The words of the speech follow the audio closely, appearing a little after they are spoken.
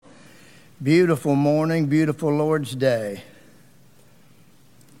Beautiful morning, beautiful Lord's Day.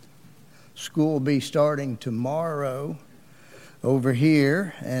 School will be starting tomorrow over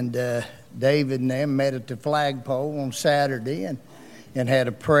here, and David and them met at the flagpole on Saturday and had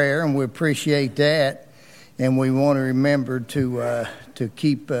a prayer, and we appreciate that. And we want to remember to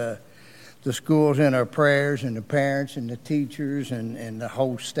keep the schools in our prayers, and the parents and the teachers and the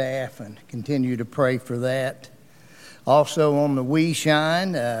whole staff, and continue to pray for that. Also on the We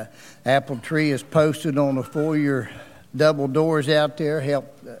Shine, Apple Tree is posted on the foyer double doors out there,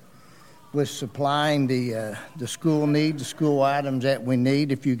 help with supplying the school needs, the school items that we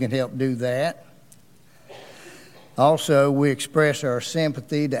need, if you can help do that. Also, we express our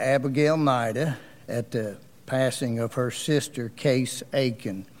sympathy to Abigail Nida at the passing of her sister, Case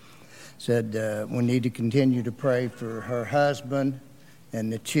Aiken. Said we need to continue to pray for her husband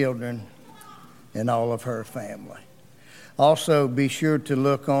and the children and all of her family. Also, be sure to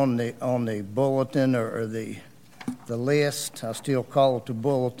look on the bulletin or the list. I still call it the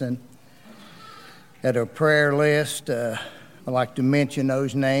bulletin. At our prayer list, I'd like to mention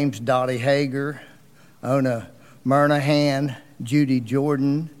those names: Dottie Hager, Ona Murnahan, Judy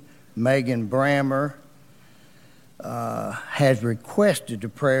Jordan, Megan Brammer. Has requested the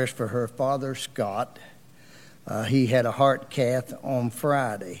prayers for her father, Scott. He had a heart cath on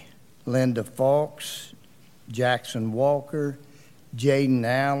Friday. Linda Fawkes, Jackson Walker, Jaden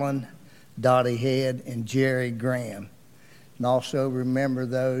Allen, Dottie Head, and Jerry Graham. And also remember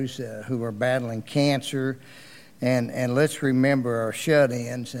those who are battling cancer, and let's remember our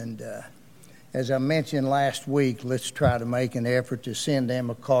shut-ins. And as I mentioned last week, let's try to make an effort to send them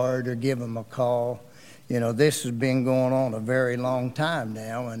a card or give them a call. You know, this has been going on a very long time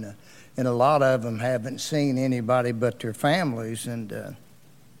now, and a lot of them haven't seen anybody but their families, and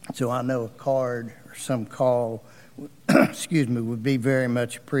so I know a card or some call, would be very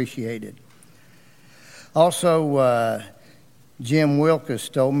much appreciated. Also, Jim Wilkes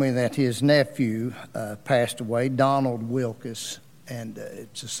told me that his nephew passed away, Donald Wilkes, and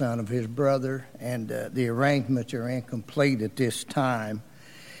it's a son of his brother, and the arrangements are incomplete at this time.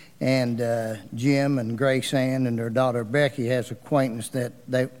 And Jim and Grace Ann and their daughter Becky has acquaintance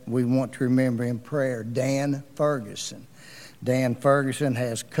that we want to remember in prayer, Dan Ferguson. Dan Ferguson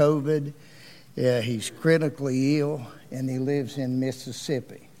has COVID. He's critically ill, and he lives in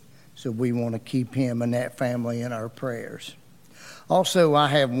Mississippi. So we want to keep him and that family in our prayers. Also, I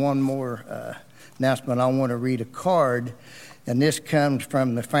have one more announcement. I want to read a card, and this comes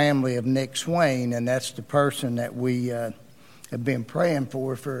from the family of Nick Swain, and that's the person that we have been praying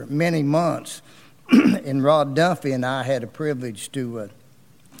for many months. And Rod Dunphy and I had a privilege to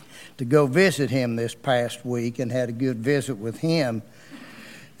go visit him this past week, and had a good visit with him.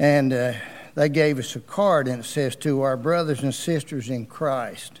 And they gave us a card, and it says, "To our brothers and sisters in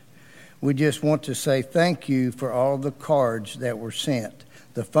Christ, we just want to say thank you for all the cards that were sent,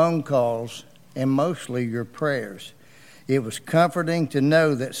 the phone calls, and mostly your prayers. It was comforting to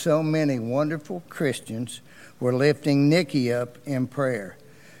know that so many wonderful Christians were lifting Nikki up in prayer.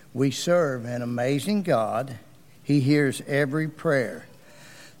 We serve an amazing God. He hears every prayer.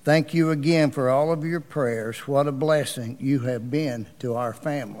 Thank you again for all of your prayers. What a blessing you have been to our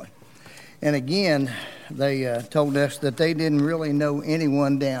family." And again, they told us that they didn't really know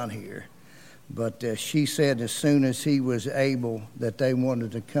anyone down here. But she said as soon as he was able that they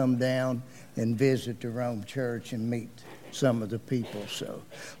wanted to come down and visit the Rome Church and meet some of the people. So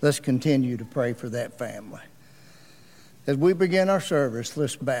let's continue to pray for that family. As we begin our service,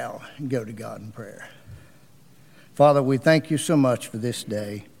 let's bow and go to God in prayer. Father, we thank you so much for this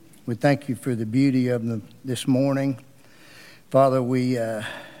day. We thank you for the beauty of this morning. Father, we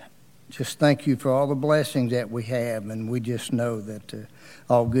just thank you for all the blessings that we have, and we just know that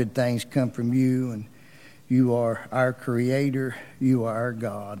all good things come from you, and you are our Creator, you are our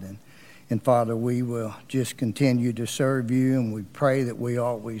God. And Father, we will just continue to serve you, and we pray that we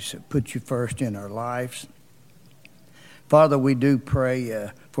always put you first in our lives. Father, we do pray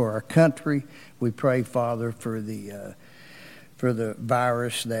for our country. We pray, Father, for the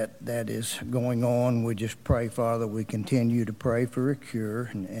virus that is going on. We just pray, Father, we continue to pray for a cure.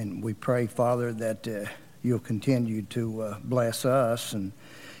 And we pray, Father, that you'll continue to bless us.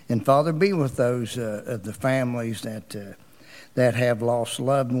 And Father, be with those of the families that have lost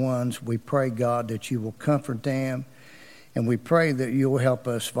loved ones. We pray, God, that you will comfort them. And we pray that you'll help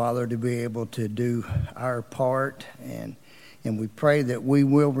us, Father, to be able to do our part. And we pray that we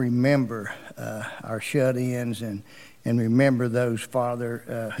will remember our shut-ins and remember those,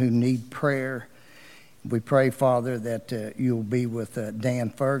 Father, who need prayer. We pray, Father, that you'll be with Dan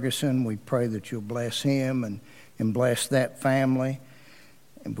Ferguson. We pray that you'll bless him and bless that family.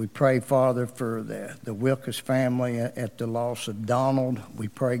 And we pray, Father, for the Wilkes family at the loss of Donald. We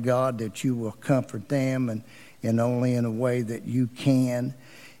pray, God, that you will comfort them and only in a way that you can.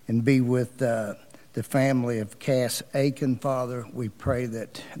 And be with the family of Cass Aiken, Father. We pray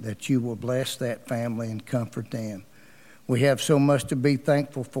that you will bless that family and comfort them. We have so much to be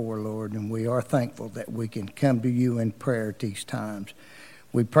thankful for, Lord, and we are thankful that we can come to you in prayer at these times.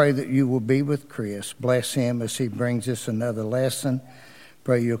 We pray that you will be with Chris. Bless him as he brings us another lesson.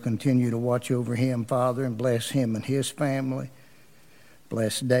 Pray you'll continue to watch over him, Father, and bless him and his family.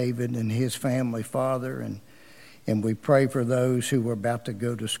 Bless David and his family, Father, and we pray for those who are about to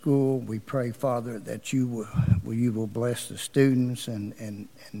go to school. We pray, Father, that you will bless the students and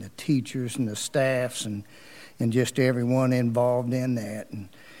the teachers and the staffs and just everyone involved in that.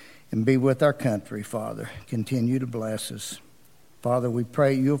 And be with our country, Father. Continue to bless us. Father, we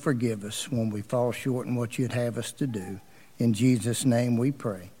pray you'll forgive us when we fall short in what you'd have us to do. In Jesus' name we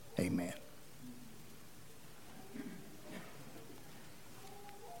pray. Amen.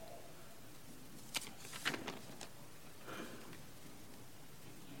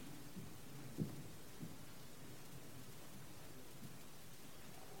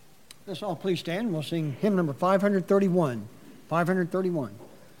 Let's all please stand. We'll sing hymn number 531. 531.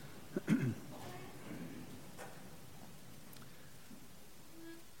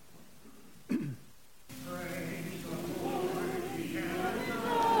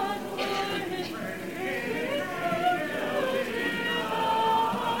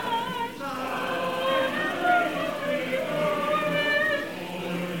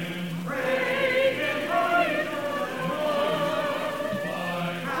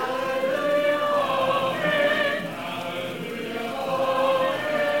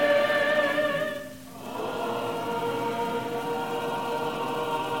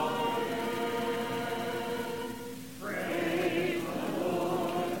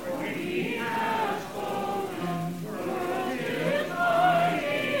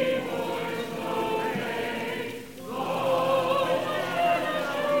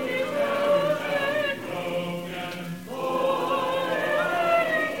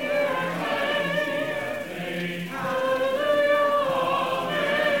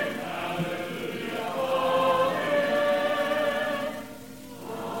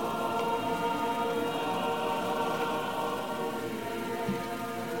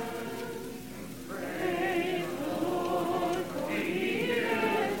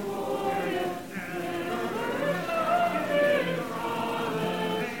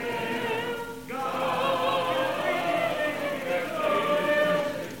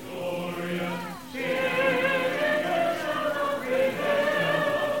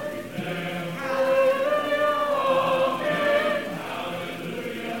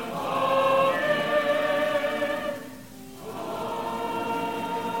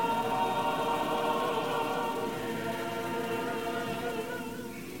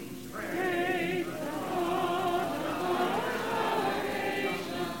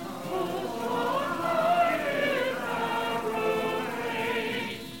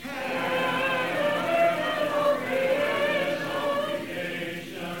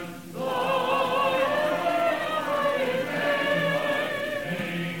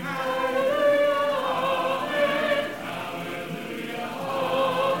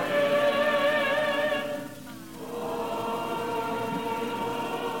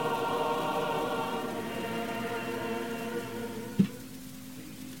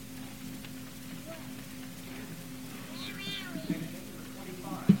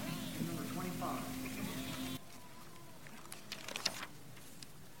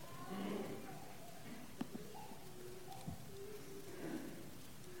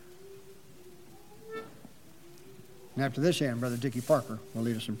 And after this hymn, Brother Dickie Parker will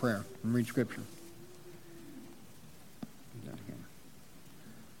lead us in prayer and read Scripture.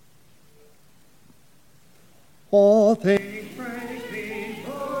 All things praise thee,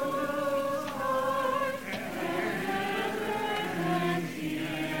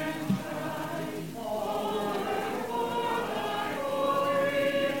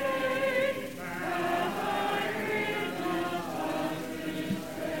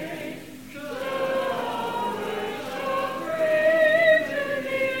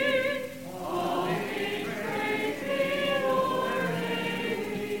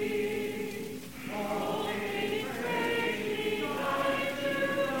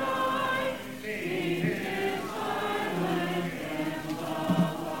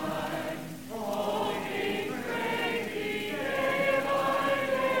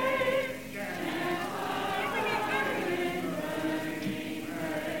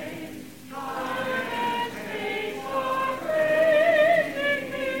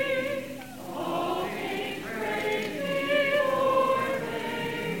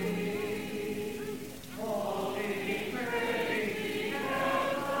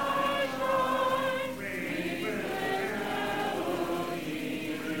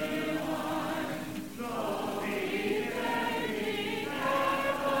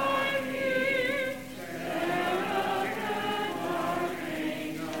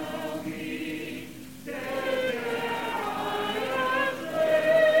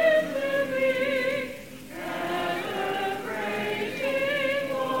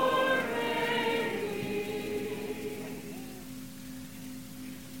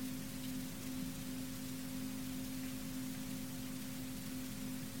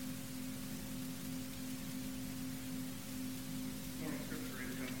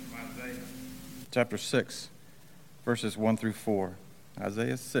 Chapter 6, verses 1 through 4.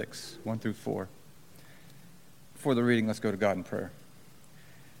 Isaiah 6, 1 through 4. Before the reading, let's go to God in prayer.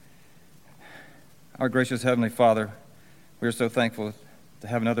 Our gracious Heavenly Father, we are so thankful to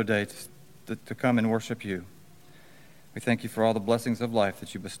have another day to come and worship you. We thank you for all the blessings of life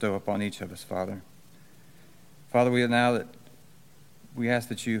that you bestow upon each of us, Father. Father, we ask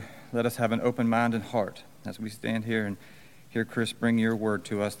that you let us have an open mind and heart as we stand here and hear Chris bring your word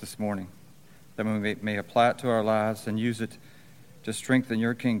to us this morning, that we may apply it to our lives and use it to strengthen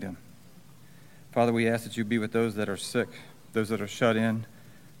your kingdom. Father, we ask that you be with those that are sick, those that are shut in,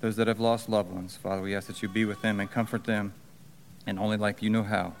 those that have lost loved ones. Father, we ask that you be with them and comfort them, and only like you know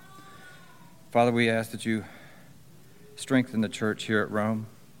how. Father, we ask that you strengthen the church here at Rome,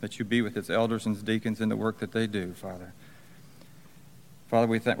 that you be with its elders and deacons in the work that they do, Father. Father,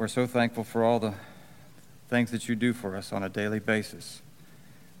 we're so thankful for all the things that you do for us on a daily basis.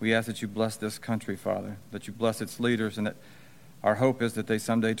 We ask that you bless this country, Father, that you bless its leaders, and that our hope is that they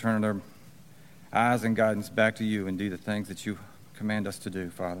someday turn their eyes and guidance back to you and do the things that you command us to do,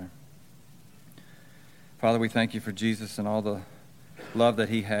 Father. Father, we thank you for Jesus and all the love that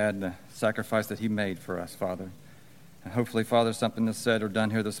he had and the sacrifice that he made for us, Father. And hopefully, Father, something that's said or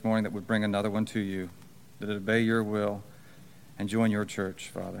done here this morning that would bring another one to you, that it obey your will and join your church,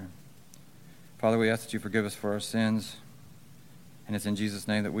 Father. Father, we ask that you forgive us for our sins, and it's in Jesus'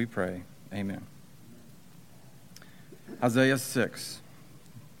 name that we pray. Amen. Isaiah 6,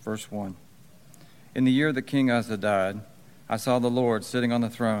 verse 1. In the year that King Uzziah died, I saw the Lord sitting on the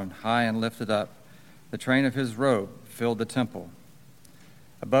throne, high and lifted up. The train of his robe filled the temple.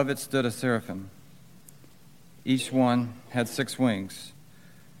 Above it stood a seraphim. Each one had 6 wings.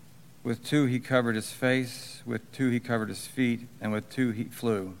 With 2 he covered his face, with 2 he covered his feet, and with 2 he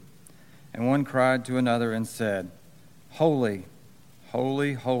flew. And one cried to another and said, Holy,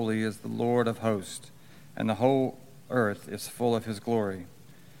 holy, holy is the Lord of hosts, and the whole earth is full of his glory.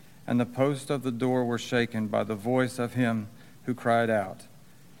 And the posts of the door were shaken by the voice of him who cried out,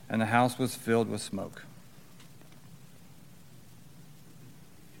 and the house was filled with smoke.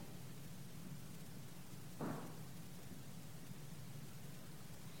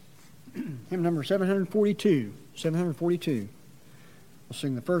 Hymn number 742. 742. We'll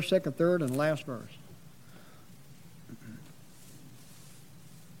sing the first, second, third, and last verse.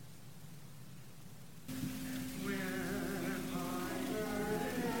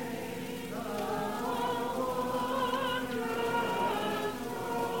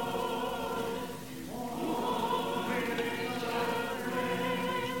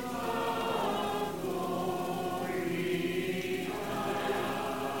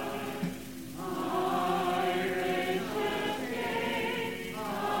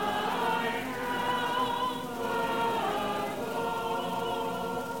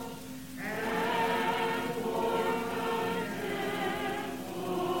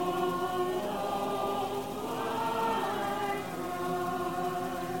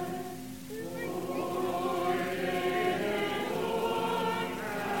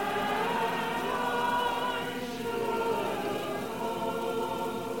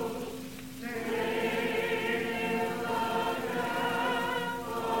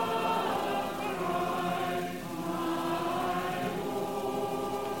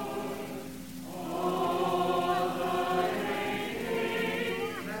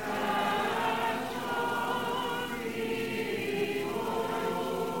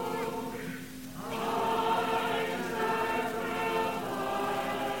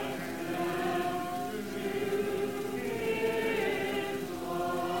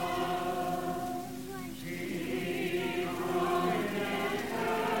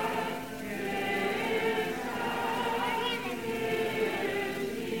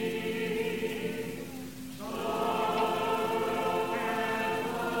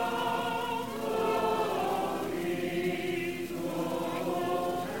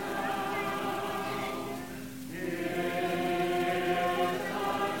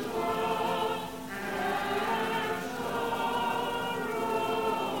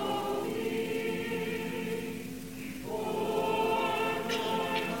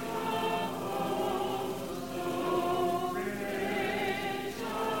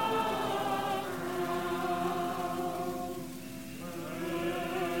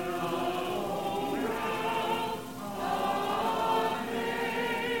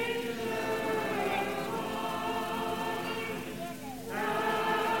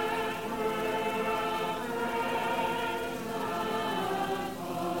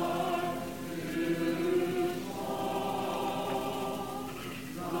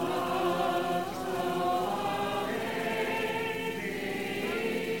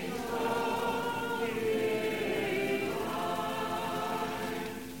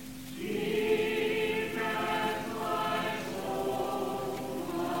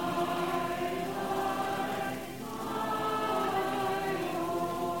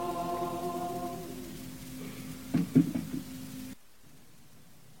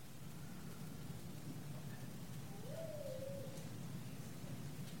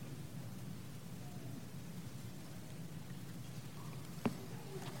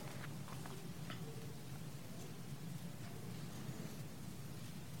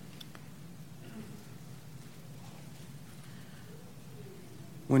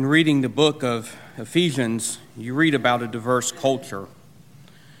 When reading the book of Ephesians, you read about a diverse culture,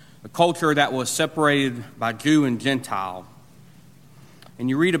 a culture that was separated by Jew and Gentile. And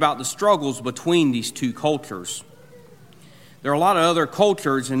you read about the struggles between these two cultures. There are a lot of other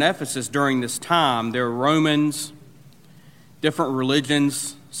cultures in Ephesus during this time. There are Romans, different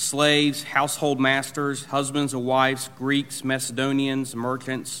religions, slaves, household masters, husbands and wives, Greeks, Macedonians,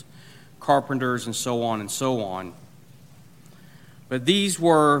 merchants, carpenters, and so on and so on. But these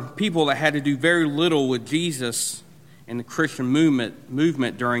were people that had to do very little with Jesus and the Christian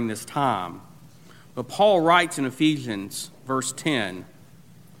movement during this time. But Paul writes in Ephesians, verse 10,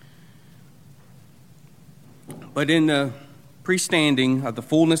 "But in the prestanding of the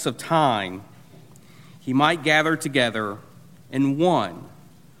fullness of time, he might gather together in one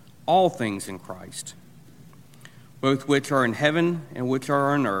all things in Christ, both which are in heaven and which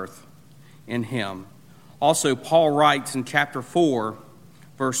are on earth, in him." Also, Paul writes in chapter 4,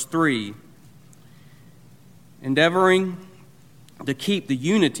 verse 3, "Endeavoring to keep the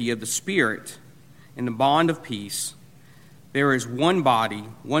unity of the Spirit in the bond of peace, there is one body,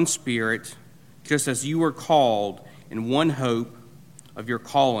 one Spirit, just as you were called in one hope of your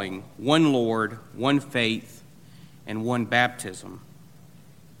calling, one Lord, one faith, and one baptism."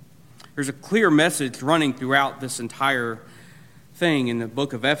 There's a clear message running throughout this entire thing in the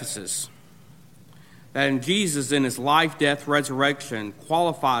book of Ephesus, that in Jesus, in his life, death, resurrection,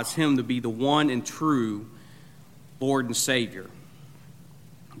 qualifies him to be the one and true Lord and Savior,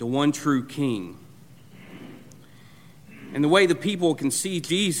 the one true King. And the way the people can see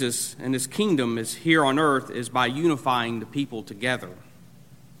Jesus and his kingdom is here on earth is by unifying the people together.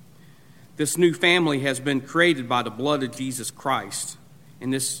 This new family has been created by the blood of Jesus Christ,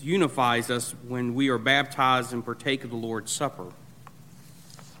 and this unifies us when we are baptized and partake of the Lord's Supper.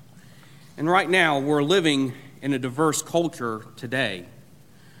 And right now, we're living in a diverse culture today.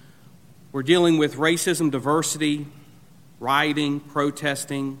 We're dealing with racism, diversity, rioting,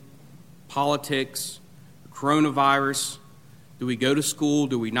 protesting, politics, coronavirus. Do we go to school?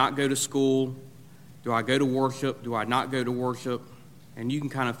 Do we not go to school? Do I go to worship? Do I not go to worship? And you can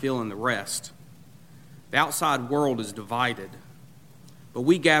kind of fill in the rest. The outside world is divided, but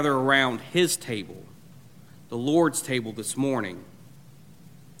we gather around his table, the Lord's table this morning.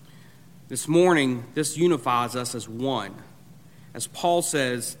 This morning, this unifies us as one. As Paul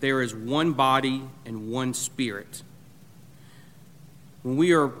says, there is one body and one Spirit. When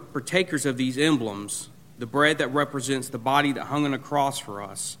we are partakers of these emblems, the bread that represents the body that hung on a cross for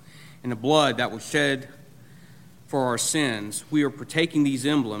us, and the blood that was shed for our sins, we are partaking these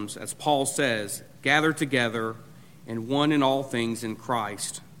emblems, as Paul says, gather together in one and all things in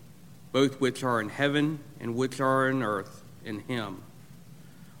Christ, both which are in heaven and which are in earth, in him.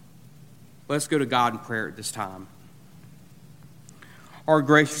 Let's go to God in prayer at this time. Our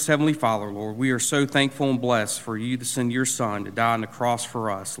gracious Heavenly Father, Lord, we are so thankful and blessed for you to send your Son to die on the cross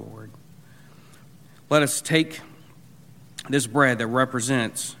for us, Lord. Let us take this bread that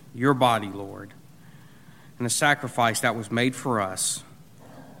represents your body, Lord, and the sacrifice that was made for us.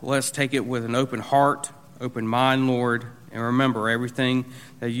 Let us take it with an open heart, open mind, Lord, and remember everything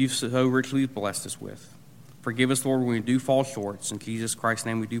that you've so richly blessed us with. Forgive us, Lord, when we do fall short. In Jesus Christ's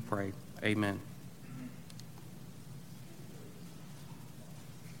name we do pray. Amen.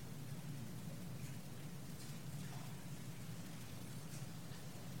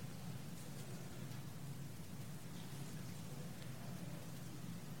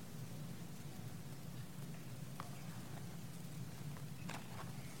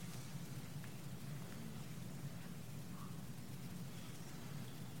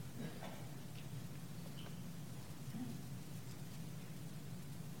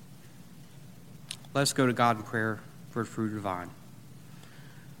 Let's go to God in prayer for the fruit of the vine.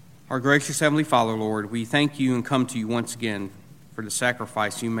 Our gracious Heavenly Father, Lord, we thank you and come to you once again for the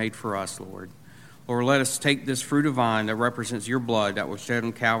sacrifice you made for us, Lord. Lord, let us take this fruit of vine that represents your blood that was shed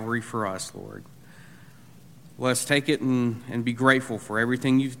on Calvary for us, Lord. Let us take it and be grateful for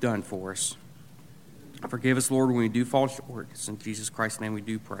everything you've done for us. Forgive us, Lord, when we do fall short. It's in Jesus Christ's name we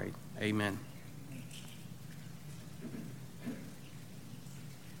do pray. Amen.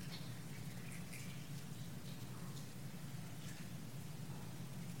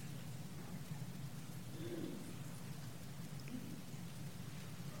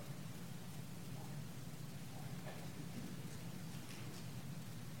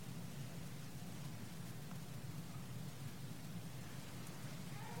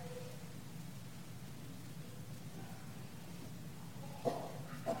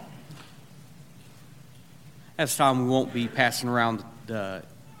 At this time, we won't be passing around the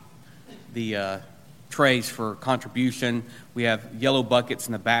trays for contribution. We have yellow buckets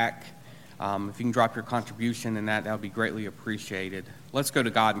in the back. If you can drop your contribution in that would be greatly appreciated. Let's go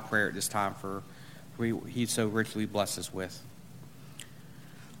to God in prayer at this time for He so richly blesses with.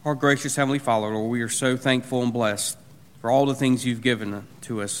 Our gracious Heavenly Father, Lord, we are so thankful and blessed for all the things you've given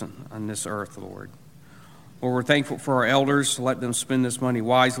to us on this earth, Lord. Lord, we're thankful for our elders. Let them spend this money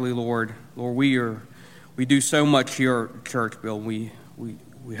wisely, Lord. Lord, we do so much here at Church, Bill. We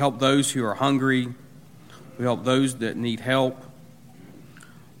help those who are hungry. We help those that need help.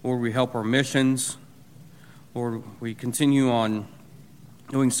 Lord, we help our missions. Lord, we continue on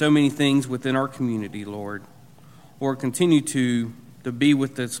doing so many things within our community, Lord. Lord, continue to be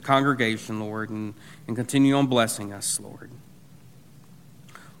with this congregation, Lord, and continue on blessing us, Lord.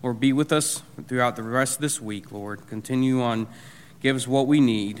 Lord, be with us throughout the rest of this week, Lord. Continue on, give us what we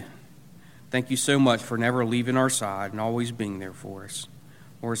need. Thank you so much for never leaving our side and always being there for us.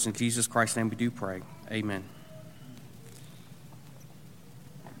 Lord, it's in Jesus Christ's name we do pray. Amen.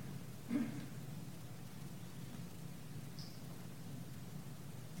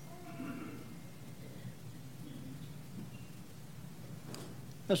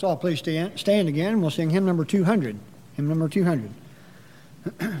 Let's all please stand again. We'll sing hymn number 200. Hymn number 200.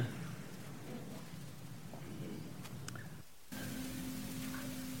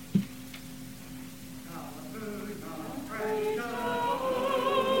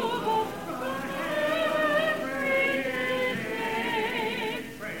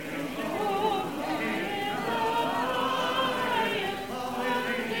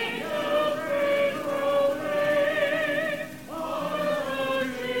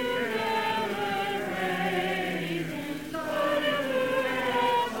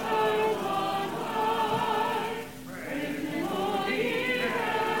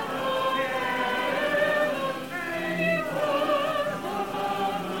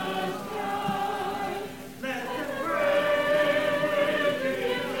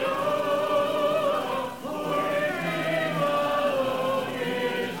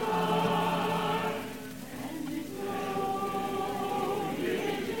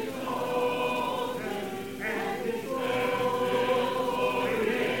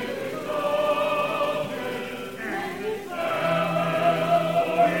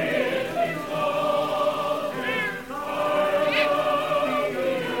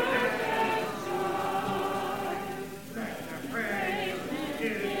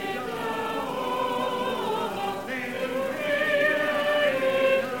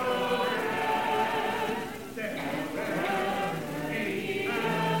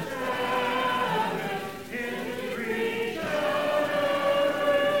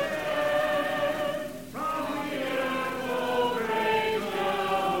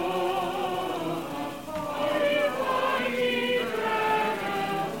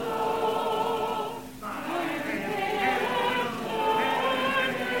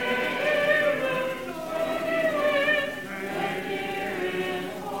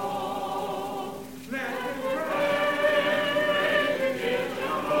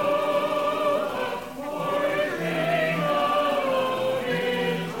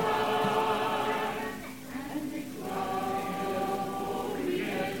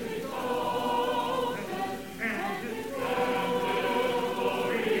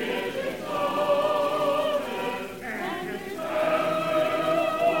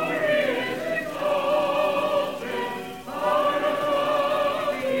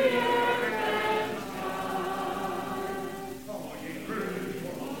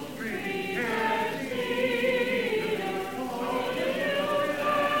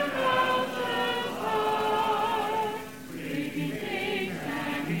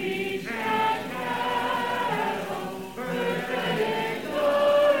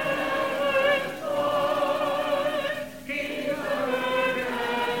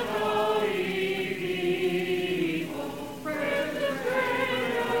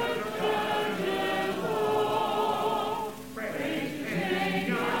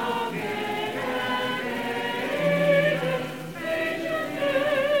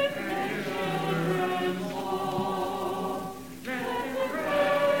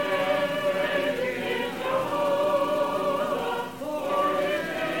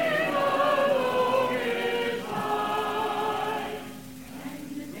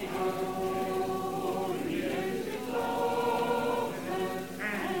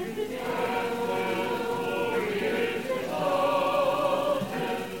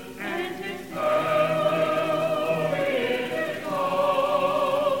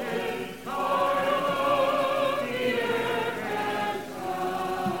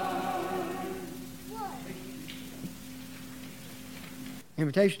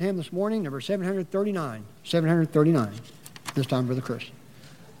 invitation hymn this morning, number 739. 739. This time, Brother Chris.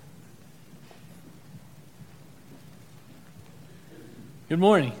 Good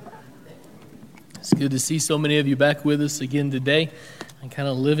morning. It's good to see so many of you back with us again today. I'm kind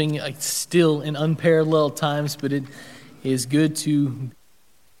of living still in unparalleled times, but it is good to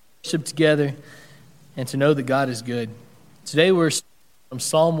worship together and to know that God is good. Today we're from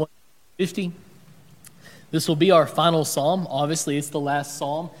Psalm 150. This will be our final psalm. Obviously, it's the last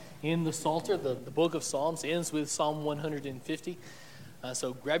psalm in the Psalter. The book of Psalms ends with Psalm 150.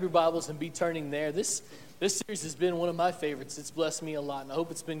 So grab your Bibles and be turning there. This series has been one of my favorites. It's blessed me a lot, and I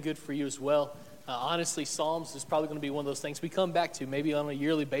hope it's been good for you as well. Honestly, Psalms is probably going to be one of those things we come back to maybe on a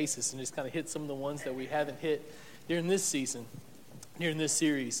yearly basis and just kind of hit some of the ones that we haven't hit during this season, during this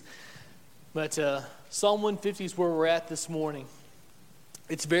series. But Psalm 150 is where we're at this morning.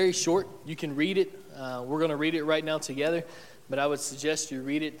 It's very short. You can read it. We're going to read it right now together, but I would suggest you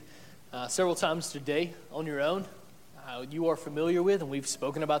read it several times today on your own. You are familiar with, and we've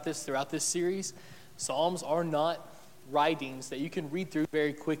spoken about this throughout this series, Psalms are not writings that you can read through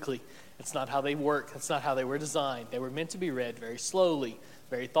very quickly. It's not how they work. It's not how they were designed. They were meant to be read very slowly,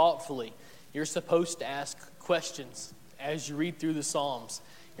 very thoughtfully. You're supposed to ask questions as you read through the Psalms.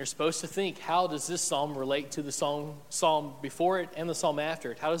 You're supposed to think, how does this psalm relate to the psalm before it and the psalm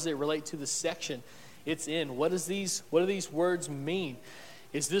after it? How does it relate to the section it's in? What do these words mean?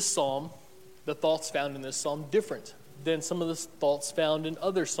 Is this psalm, the thoughts found in this psalm, different than some of the thoughts found in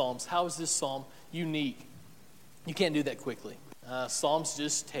other psalms? How is this psalm unique? You can't do that quickly. Psalms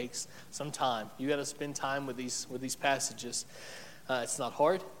just takes some time. You got to spend time with these passages. It's not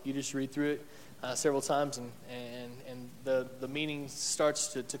hard. You just read through it several times, and the meaning starts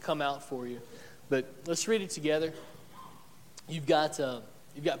to come out for you. But let's read it together. You've got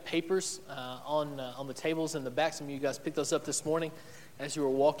papers on the tables in the back. Some of you guys picked those up this morning as you were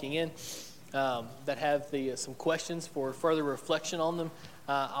walking in that have some questions for further reflection on them.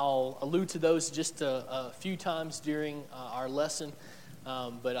 I'll allude to those just a few times during our lesson,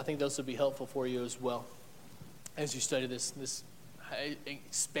 but I think those will be helpful for you as well as you study this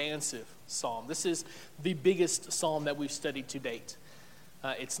expansive psalm. This is the biggest psalm that we've studied to date.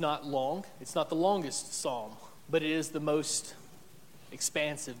 It's not long. It's not the longest psalm, but it is the most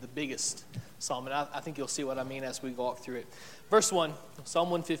expansive, the biggest psalm. And I think you'll see what I mean as we walk through it. Verse 1, Psalm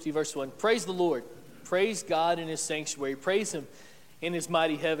 150, verse 1. Praise the Lord. Praise God in his sanctuary. Praise him in his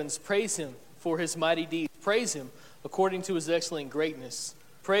mighty heavens. Praise him for his mighty deeds. Praise him according to his excellent greatness.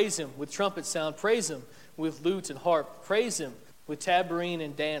 Praise him with trumpet sound. Praise him with lute and harp. Praise him with tambourine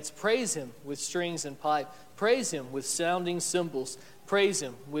and dance. Praise him with strings and pipe. Praise him with sounding cymbals. Praise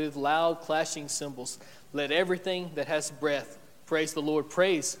him with loud clashing cymbals. Let everything that has breath praise the Lord.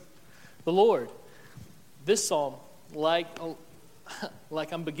 Praise the Lord. This psalm, like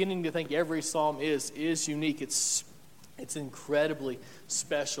I'm beginning to think every psalm is unique. It's incredibly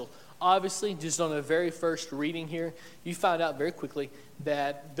special. Obviously, just on the very first reading here, you find out very quickly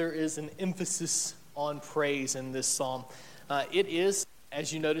that there is an emphasis on praise in this psalm. It is,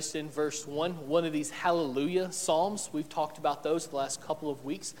 as you noticed in verse 1, one of these hallelujah psalms. We've talked about those the last couple of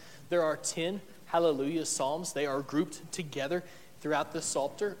weeks. There are 10 hallelujah psalms. They are grouped together throughout the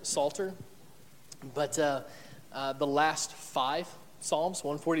Psalter. But the last 5 psalms,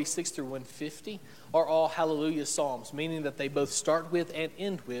 146 through 150, are all hallelujah psalms, meaning that they both start with and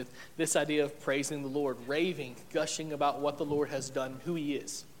end with this idea of praising the Lord, raving, gushing about what the Lord has done, who he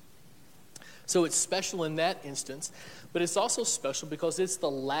is. So it's special in that instance, but it's also special because it's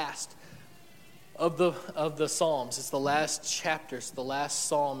the last of the Psalms. It's the last chapter, it's the last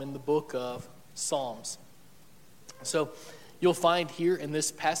psalm in the book of Psalms. So you'll find here in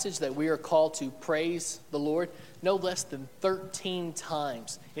this passage that we are called to praise the Lord no less than 13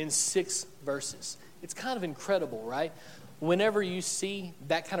 times in 6 verses. It's kind of incredible, right? Whenever you see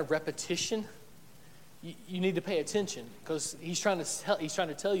that kind of repetition, you need to pay attention because he's trying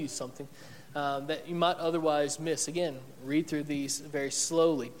to tell you something that you might otherwise miss. Again, read through these very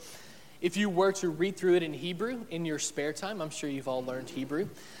slowly. If you were to read through it in Hebrew in your spare time, I'm sure you've all learned Hebrew.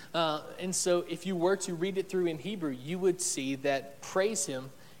 And so if you were to read it through in Hebrew, you would see that praise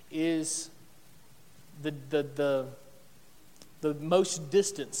him is the most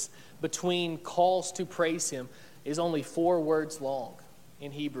distance between calls to praise him is only 4 words long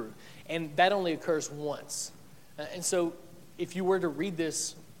in Hebrew. And that only occurs once. And so if you were to read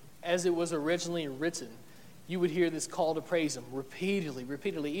this as it was originally written, you would hear this call to praise him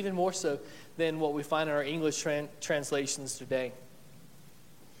repeatedly, even more so than what we find in our English translations today.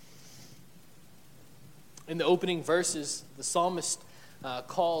 In the opening verses, the psalmist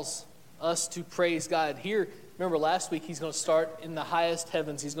calls us to praise God. Here, Remember last week, he's going to start in the highest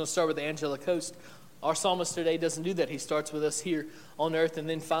heavens. He's going to start with the angelic host. Our psalmist today doesn't do that. He starts with us here on earth, and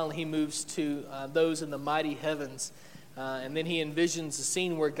then finally he moves to those in the mighty heavens. And then he envisions a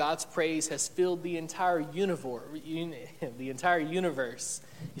scene where God's praise has filled the entire universe. The entire universe.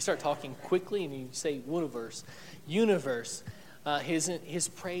 You start talking quickly and you say universe. Universe. His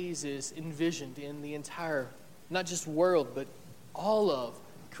praise is envisioned in the entire, not just world, but all of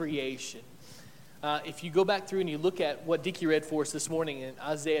creation. If you go back through and you look at what Dickie read for us this morning in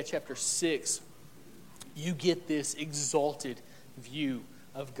Isaiah chapter 6, you get this exalted view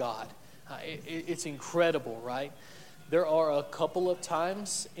of God. It's incredible, right? There are a couple of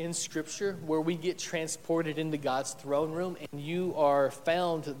times in Scripture where we get transported into God's throne room, and you are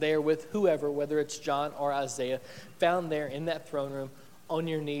found there with whoever, whether it's John or Isaiah, found there in that throne room on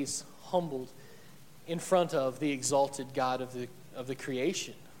your knees, humbled in front of the exalted God of the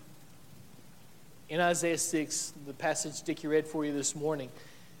creation. In Isaiah 6, the passage Dickie read for you this morning,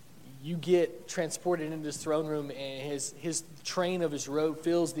 you get transported into his throne room, and his train of his robe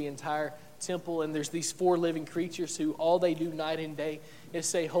fills the entire temple, and there's these four living creatures who all they do night and day is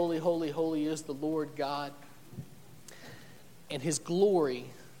say, holy, holy, holy is the Lord God. And his glory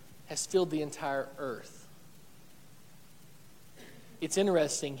has filled the entire earth. It's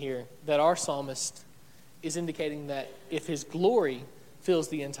interesting here that our psalmist is indicating that if his glory fills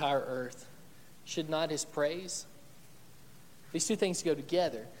the entire earth, should not his praise? These two things go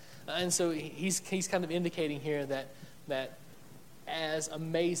together. And so he's kind of indicating here that as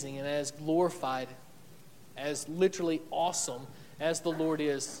amazing and as glorified, as literally awesome as the Lord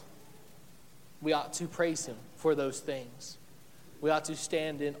is, we ought to praise him for those things. We ought to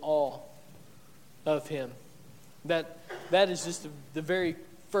stand in awe of him. That is just the very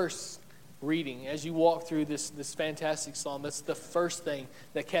first reading. As you walk through this fantastic psalm, that's the first thing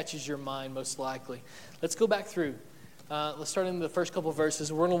that catches your mind most likely. Let's go back through. Let's start in the first couple of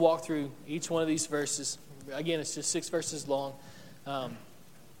verses. We're going to walk through each one of these verses. Again, it's just 6 verses long.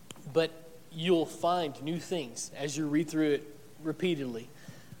 But you'll find new things as you read through it repeatedly.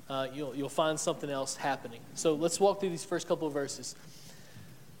 You'll find something else happening. So let's walk through these first couple of verses.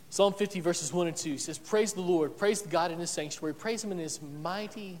 Psalm 50 verses 1 and 2 says, praise the Lord, praise God in his sanctuary, praise him in his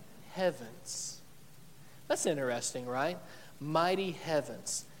mighty heavens. That's interesting, right? Mighty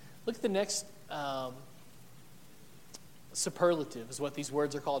heavens. Look at the next superlative is what these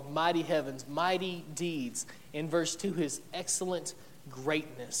words are called. Mighty heavens, mighty deeds. In verse 2, his excellent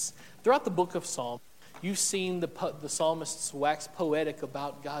greatness. Throughout the book of Psalms, you've seen the psalmists wax poetic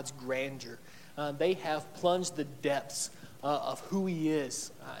about God's grandeur. They have plunged the depths of who he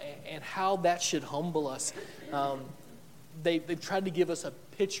is and how that should humble us. They've tried to give us a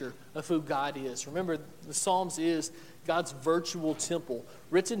picture of who God is. Remember, the Psalms is God's virtual temple,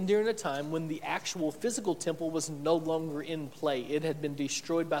 written during a time when the actual physical temple was no longer in play. It had been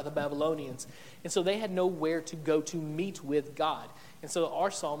destroyed by the Babylonians. And so they had nowhere to go to meet with God. And so our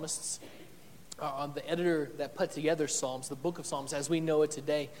psalmists, the editor that put together Psalms, the book of Psalms as we know it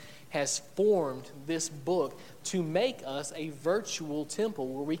today, has formed this book to make us a virtual temple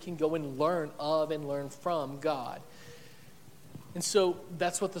where we can go and learn of and learn from God. And so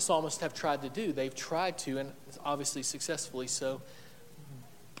that's what the psalmists have tried to do. They've tried to, and obviously successfully so,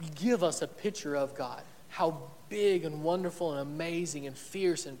 give us a picture of God, how big and wonderful and amazing and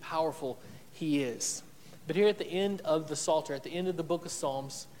fierce and powerful he is. But here at the end of the Psalter, at the end of the book of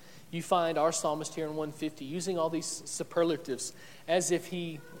Psalms, you find our psalmist here in 150 using all these superlatives as if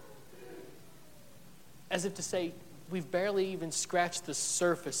to say, we've barely even scratched the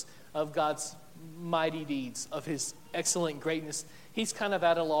surface of God's mighty deeds, of his excellent greatness. He's kind of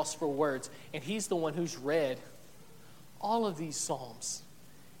at a loss for words, and he's the one who's read all of these psalms.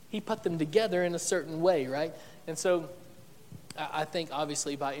 He put them together in a certain way, right? And so I think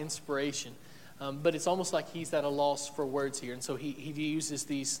obviously by inspiration, but it's almost like he's at a loss for words here, and so he uses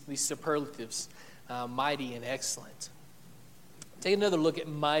these superlatives, mighty and excellent. Take another look at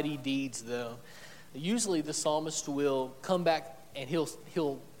mighty deeds, though. Usually the psalmist will come back and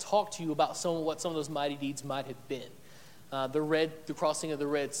he'll talk to you about what some of those mighty deeds might have been. The crossing of the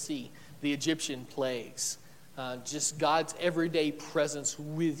Red Sea, the Egyptian plagues, just God's everyday presence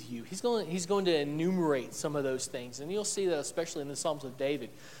with you. He's going to enumerate some of those things. And you'll see that especially in the Psalms of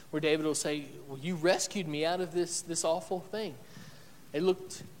David, where David will say, well, you rescued me out of this awful thing. It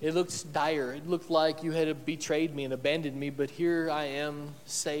looked dire. It looked like you had betrayed me and abandoned me, but here I am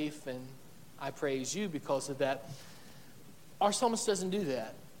safe, and I praise you because of that. Our psalmist doesn't do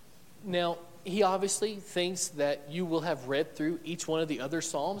that. Now, he obviously thinks that you will have read through each one of the other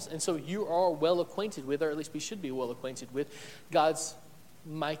psalms, and so you are well acquainted with, or at least we should be well acquainted with, God's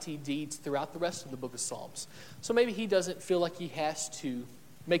mighty deeds throughout the rest of the book of Psalms. So maybe he doesn't feel like he has to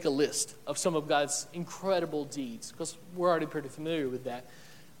make a list of some of God's incredible deeds, because we're already pretty familiar with that.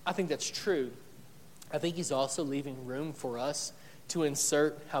 I think that's true. I think he's also leaving room for us to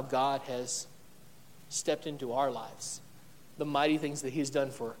insert how God has stepped into our lives, the mighty things that he's done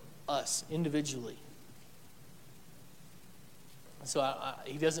for us individually. So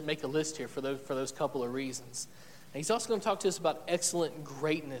he doesn't make a list here for those couple of reasons. And he's also going to talk to us about excellent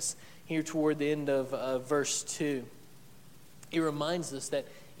greatness here toward the end of verse 2. He reminds us that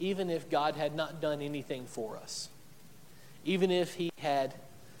even if God had not done anything for us, even if he had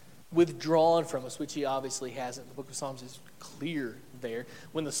withdrawn from us, which he obviously hasn't, the book of Psalms is clear there.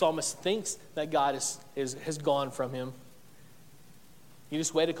 When the psalmist thinks that God has gone from him, you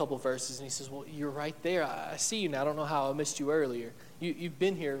just wait a couple of verses and he says, well, you're right there. I see you now. I don't know how I missed you earlier. You've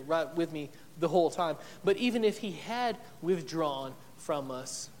been here right with me the whole time. But even if he had withdrawn from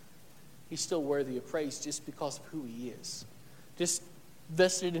us, he's still worthy of praise just because of who he is. Just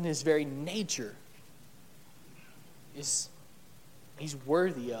vested in his very nature, he's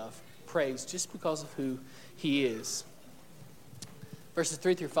worthy of praise just because of who he is. Verses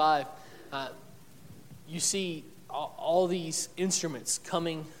 3 through 5, you see all these instruments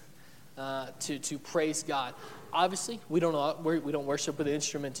coming to praise God. Obviously, we don't worship with an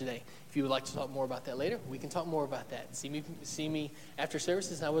instrument today. If you would like to talk more about that later, we can talk more about that. See me after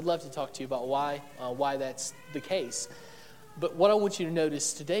services, and I would love to talk to you about why that's the case. But what I want you to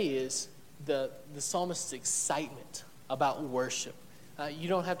notice today is the psalmist's excitement about worship. You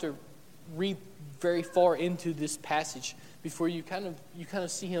don't have to read very far into this passage before you kind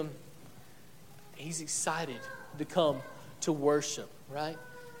of see him. He's excited to come to worship, right?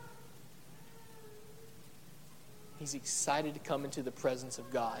 He's excited to come into the presence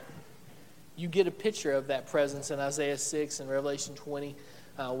of God. You get a picture of that presence in Isaiah 6 and Revelation 20,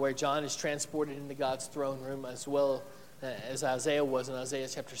 where John is transported into God's throne room, as well as Isaiah was in Isaiah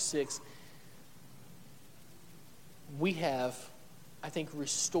chapter 6. We have, I think,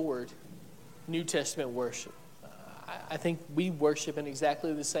 restored New Testament worship. I think we worship in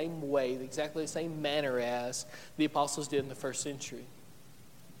exactly the same way, exactly the same manner as the apostles did in the first century.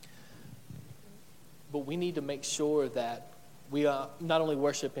 But we need to make sure that we not only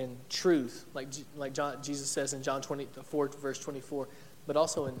worship in truth, like Jesus says in John 4, verse 24, but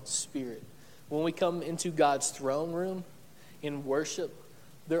also in spirit. When we come into God's throne room in worship,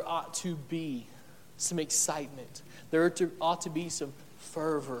 there ought to be some excitement. There ought to be some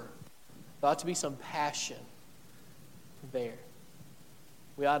fervor. There ought to be some passion there.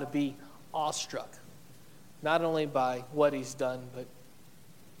 We ought to be awestruck, not only by what he's done, but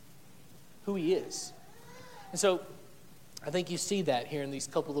who he is. And so I think you see that here in these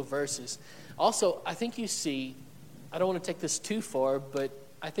couple of verses. Also, I think you see, I don't want to take this too far, but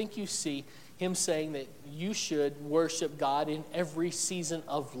I think you see him saying that you should worship God in every season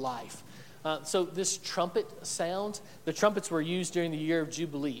of life. So this trumpet sound, the trumpets were used during the year of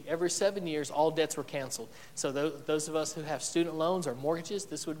Jubilee. Every 7 years, all debts were canceled. So those of us who have student loans or mortgages,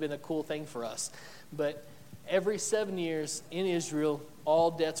 this would have been a cool thing for us. But every 7 years in Israel,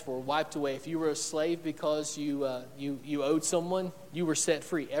 all debts were wiped away. If you were a slave because you owed someone, you were set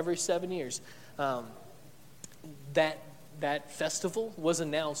free. Every 7 years, that festival was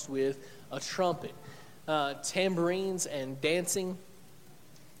announced with a trumpet. Tambourines and dancing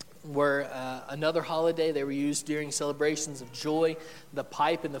were another holiday. They were used during celebrations of joy. The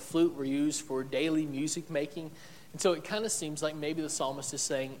pipe and the flute were used for daily music making. And so it kind of seems like maybe the psalmist is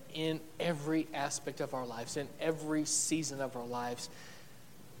saying in every aspect of our lives, in every season of our lives,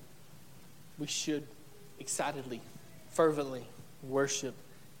 we should excitedly, fervently worship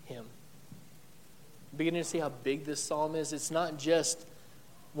him. Beginning to see how big this psalm is. It's not just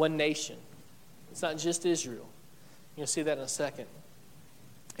one nation. It's not just Israel. You'll see that in a second.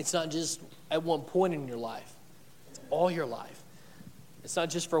 It's not just at one point in your life. It's all your life. It's not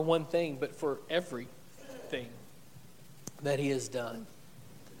just for one thing, but for everything that he has done.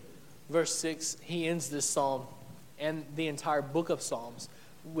 Verse 6, he ends this psalm and the entire book of Psalms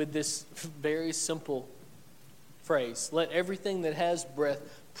with this very simple phrase. Let everything that has breath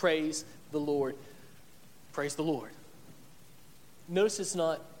praise the Lord. Praise the Lord. Notice it's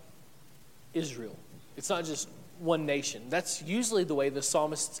not Israel. It's not just one nation. That's usually the way the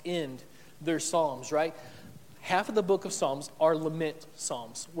psalmists end their psalms, right? Half of the book of Psalms are lament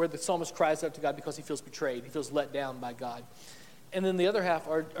psalms, where the psalmist cries out to God because he feels betrayed, he feels let down by God. And then the other half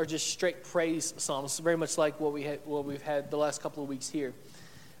are just straight praise psalms, very much like what we've had the last couple of weeks here.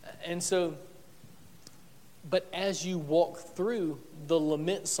 And so, but as you walk through the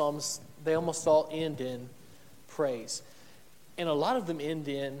lament psalms, they almost all end in praise. And a lot of them end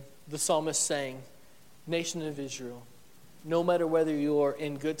in the psalmist saying, Nation of Israel, no matter whether you're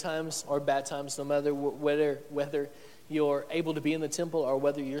in good times or bad times, no matter whether you're able to be in the temple or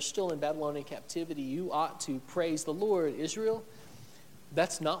whether you're still in Babylonian captivity, you ought to praise the Lord, Israel.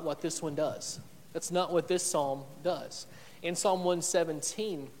 That's not what this one does. That's not what this psalm does. In Psalm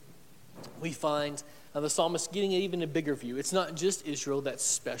 117, we find the psalmist getting even a bigger view. It's not just Israel that's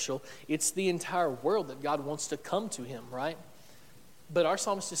special. It's the entire world that God wants to come to him, right? But our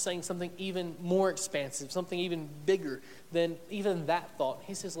psalmist is saying something even more expansive, something even bigger than even that thought.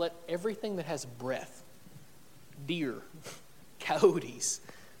 He says, let everything that has breath, deer, coyotes,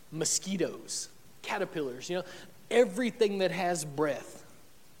 mosquitoes, caterpillars, everything that has breath,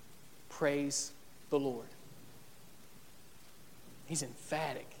 praise the Lord. He's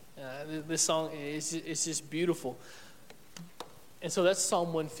emphatic. This song is just beautiful. And so that's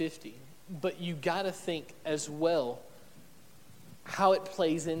Psalm 150. But you got to think as well how it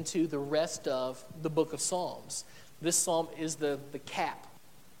plays into the rest of the book of Psalms. This psalm is the cap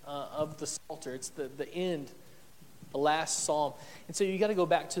of the Psalter. It's the end, the last psalm. And so you got to go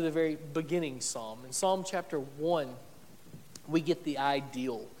back to the very beginning psalm. In Psalm chapter 1, we get the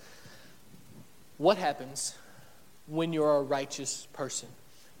ideal. What happens when you're a righteous person?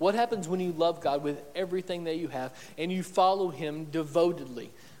 What happens when you love God with everything that you have and you follow him devotedly,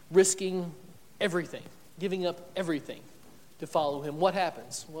 risking everything, giving up everything to follow him? What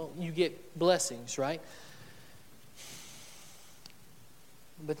happens? Well, you get blessings, right?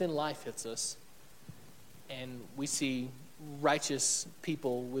 But then life hits us, and we see righteous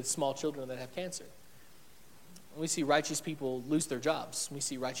people with small children that have cancer. We see righteous people lose their jobs. We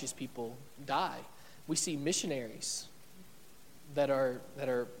see righteous people die. We see missionaries that are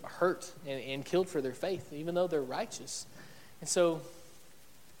hurt and killed for their faith, even though they're righteous. And so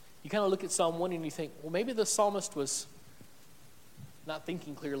you kind of look at Psalm 1 and you think, well, maybe the psalmist was not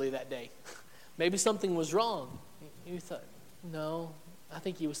thinking clearly that day. Maybe something was wrong. You thought, no, I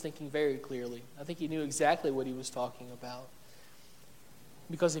think he was thinking very clearly. I think he knew exactly what he was talking about.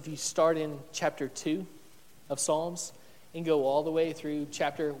 Because if you start in chapter 2 of Psalms and go all the way through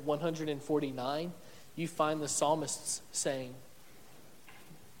chapter 149, you find the psalmists saying,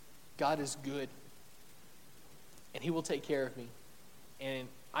 God is good, and he will take care of me, and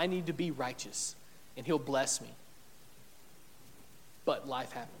I need to be righteous, and he'll bless me. But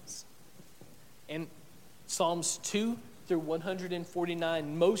life happens. And Psalms 2 through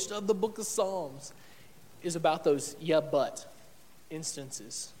 149, most of the book of Psalms is about those yeah but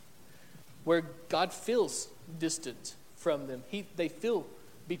instances where God feels distant from them. They feel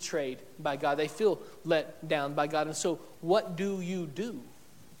betrayed by God. They feel let down by God. And so what do you do?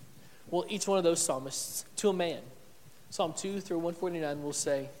 Well, each one of those psalmists, to a man, Psalm 2 through 149 will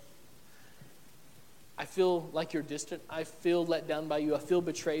say, I feel like you're distant. I feel let down by you. I feel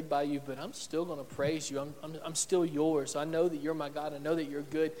betrayed by you, but I'm still going to praise you. I'm still yours. I know that you're my God. I know that you're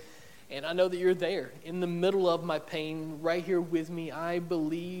good. And I know that you're there in the middle of my pain, right here with me. I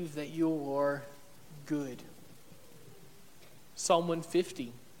believe that you are good. Psalm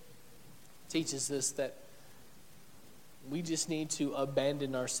 150 teaches us that we just need to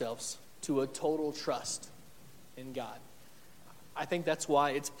abandon ourselves to a total trust in God. I think that's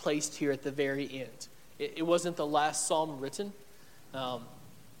why it's placed here at the very end. It wasn't the last psalm written.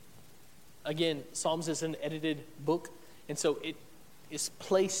 Again, Psalms is an edited book, and so it is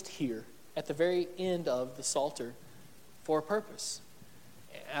placed here at the very end of the Psalter for a purpose.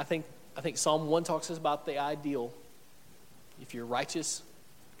 I think Psalm 1 talks about the ideal. If you're righteous,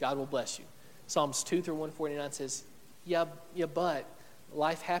 God will bless you. Psalms 2 through 149 says, yeah, but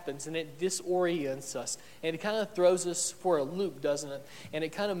life happens, and it disorients us, and it kind of throws us for a loop, doesn't it? And it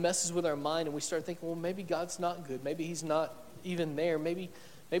kind of messes with our mind, and we start thinking, well, maybe God's not good. Maybe he's not even there. Maybe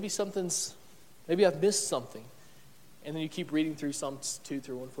I've missed something. And then you keep reading through Psalms 2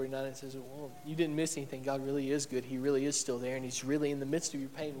 through 149, and it says, well, you didn't miss anything. God really is good. He really is still there, and he's really in the midst of your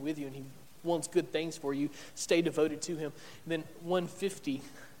pain with you, and he wants good things for you. Stay devoted to him. And then 150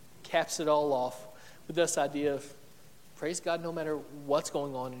 caps it all off with this idea of praise God no matter what's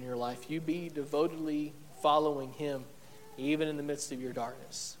going on in your life. You be devotedly following him even in the midst of your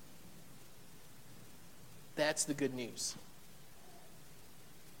darkness. That's the good news.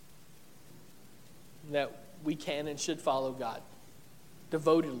 That we can and should follow God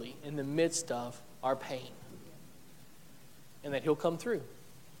devotedly in the midst of our pain. And that he'll come through.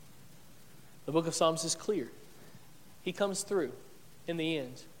 The book of Psalms is clear. He comes through in the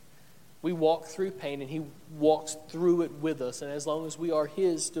end. We walk through pain, and he walks through it with us. And as long as we are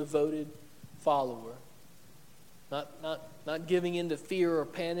his devoted follower, Not giving in to fear or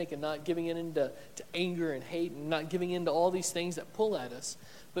panic, and not giving in to anger and hate, and not giving in to all these things that pull at us,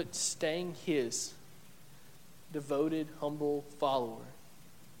 but staying His devoted, humble follower.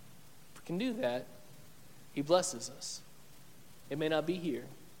 If we can do that, He blesses us. It may not be here,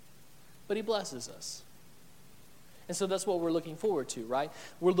 but He blesses us. And so that's what we're looking forward to, right?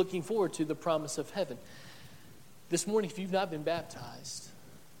 We're looking forward to the promise of heaven. This morning, if you've not been baptized,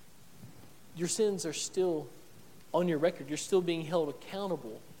 your sins are still on your record. You're still being held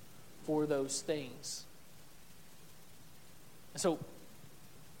accountable for those things. And so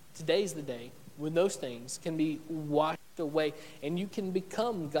today's the day when those things can be washed away and you can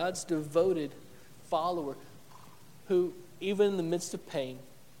become God's devoted follower who, even in the midst of pain,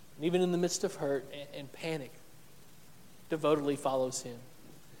 and even in the midst of hurt and panic, devotedly follows Him.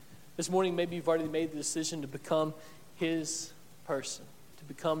 This morning, maybe you've already made the decision to become His person, to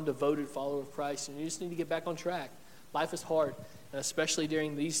become a devoted follower of Christ, and you just need to get back on track. Life is hard, and especially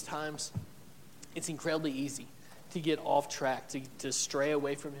during these times, it's incredibly easy to get off track, to stray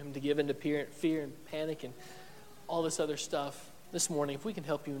away from Him, to give into fear and panic and all this other stuff. This morning, if we can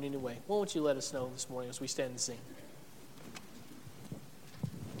help you in any way, why don't you let us know this morning as we stand and sing.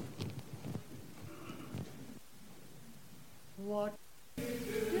 What?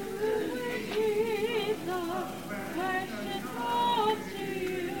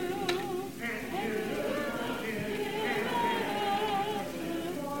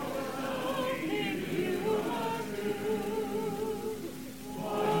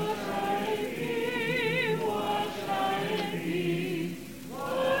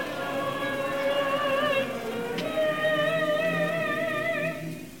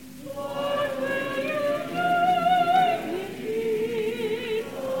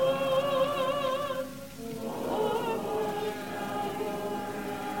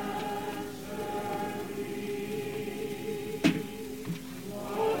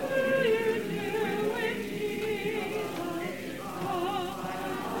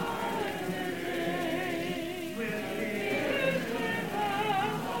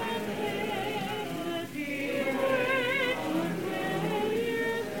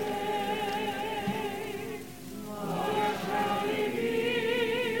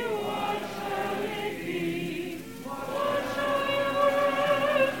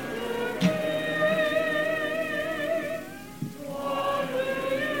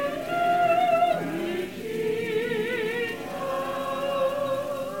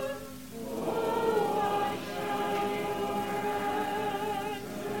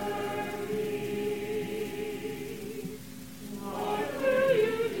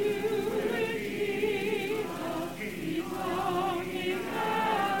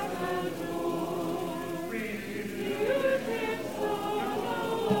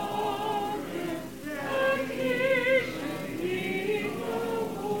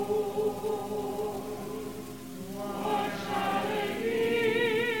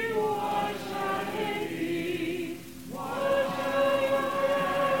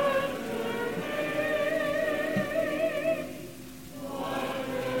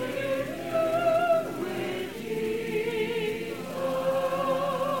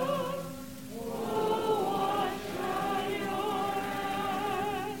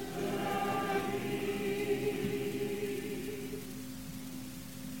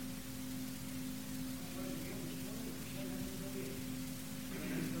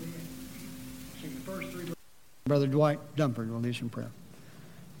 Brother Dwight Dumford will lead us in prayer.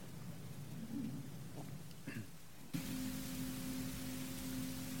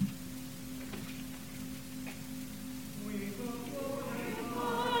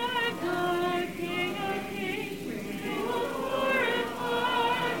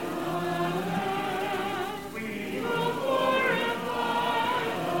 Jehovah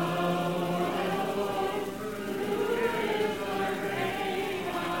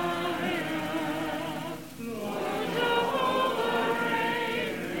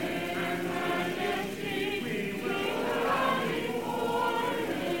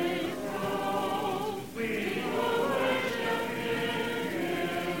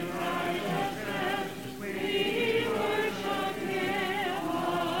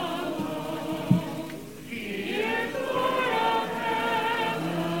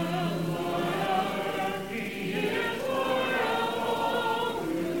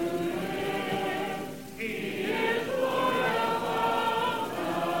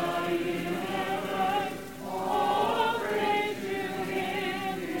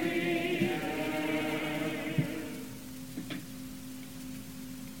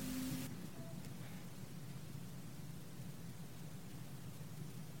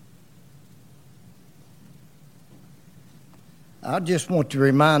I just want to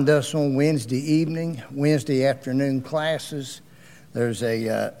remind us on Wednesday evening, Wednesday afternoon classes, there's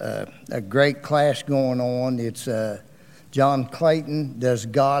a great class going on. It's John Clayton, Does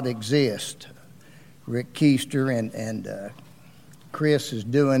God Exist? Rick Keister and Chris is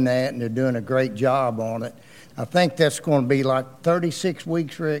doing that, and they're doing a great job on it. I think that's going to be like 36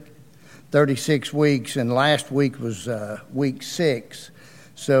 weeks, Rick? 36 weeks, and last week was week 6.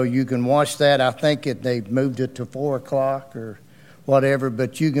 So you can watch that. I think they've moved it to 4 o'clock or whatever,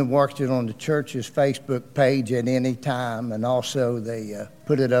 but you can watch it on the church's Facebook page at any time, and also they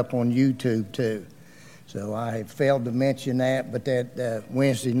put it up on YouTube too. So I have failed to mention that, but that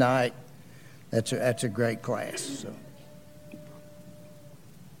Wednesday night, that's a great class. So.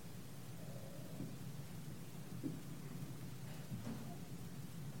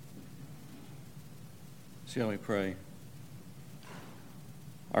 Shall we pray?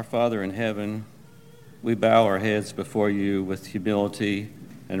 Our Father in heaven, we bow our heads before you with humility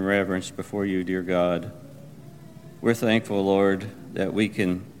and reverence before you, dear God. We're thankful, Lord, that we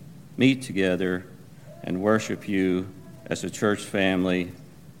can meet together and worship you as a church family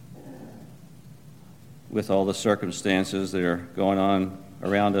with all the circumstances that are going on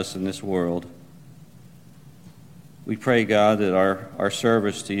around us in this world. We pray, God, that our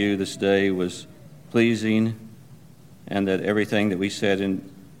service to you this day was pleasing, and that everything that we said and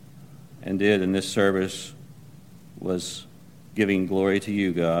did in this service was giving glory to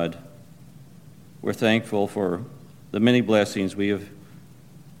you, God. We're thankful for the many blessings we have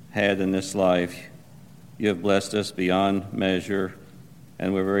had in this life. You have blessed us beyond measure,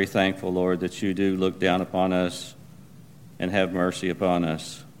 and we're very thankful, Lord, that you do look down upon us and have mercy upon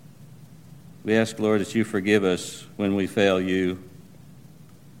us. We ask, Lord, that you forgive us when we fail you.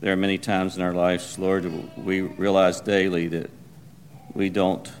 There are many times in our lives, Lord, we realize daily that we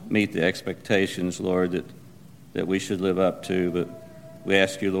don't meet the expectations, Lord, that we should live up to. But we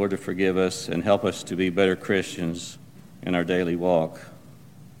ask you, Lord, to forgive us and help us to be better Christians in our daily walk.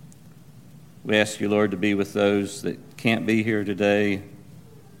 We ask you, Lord, to be with those that can't be here today,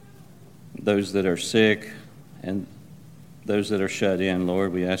 those that are sick, and those that are shut in.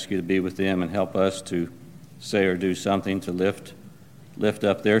 Lord, we ask you to be with them and help us to say or do something to lift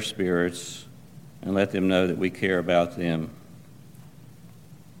up their spirits and let them know that we care about them.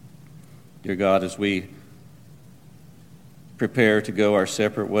 Dear God, as we prepare to go our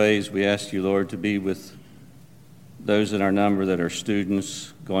separate ways, we ask you, Lord, to be with those in our number that are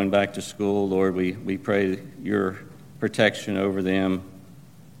students going back to school. Lord, we pray your protection over them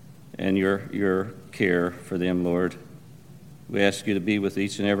and your care for them, Lord. We ask you to be with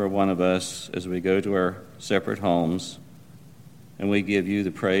each and every one of us as we go to our separate homes, and we give you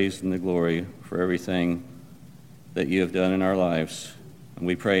the praise and the glory for everything that you have done in our lives. And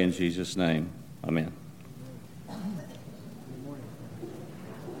we pray in Jesus' name. Amen.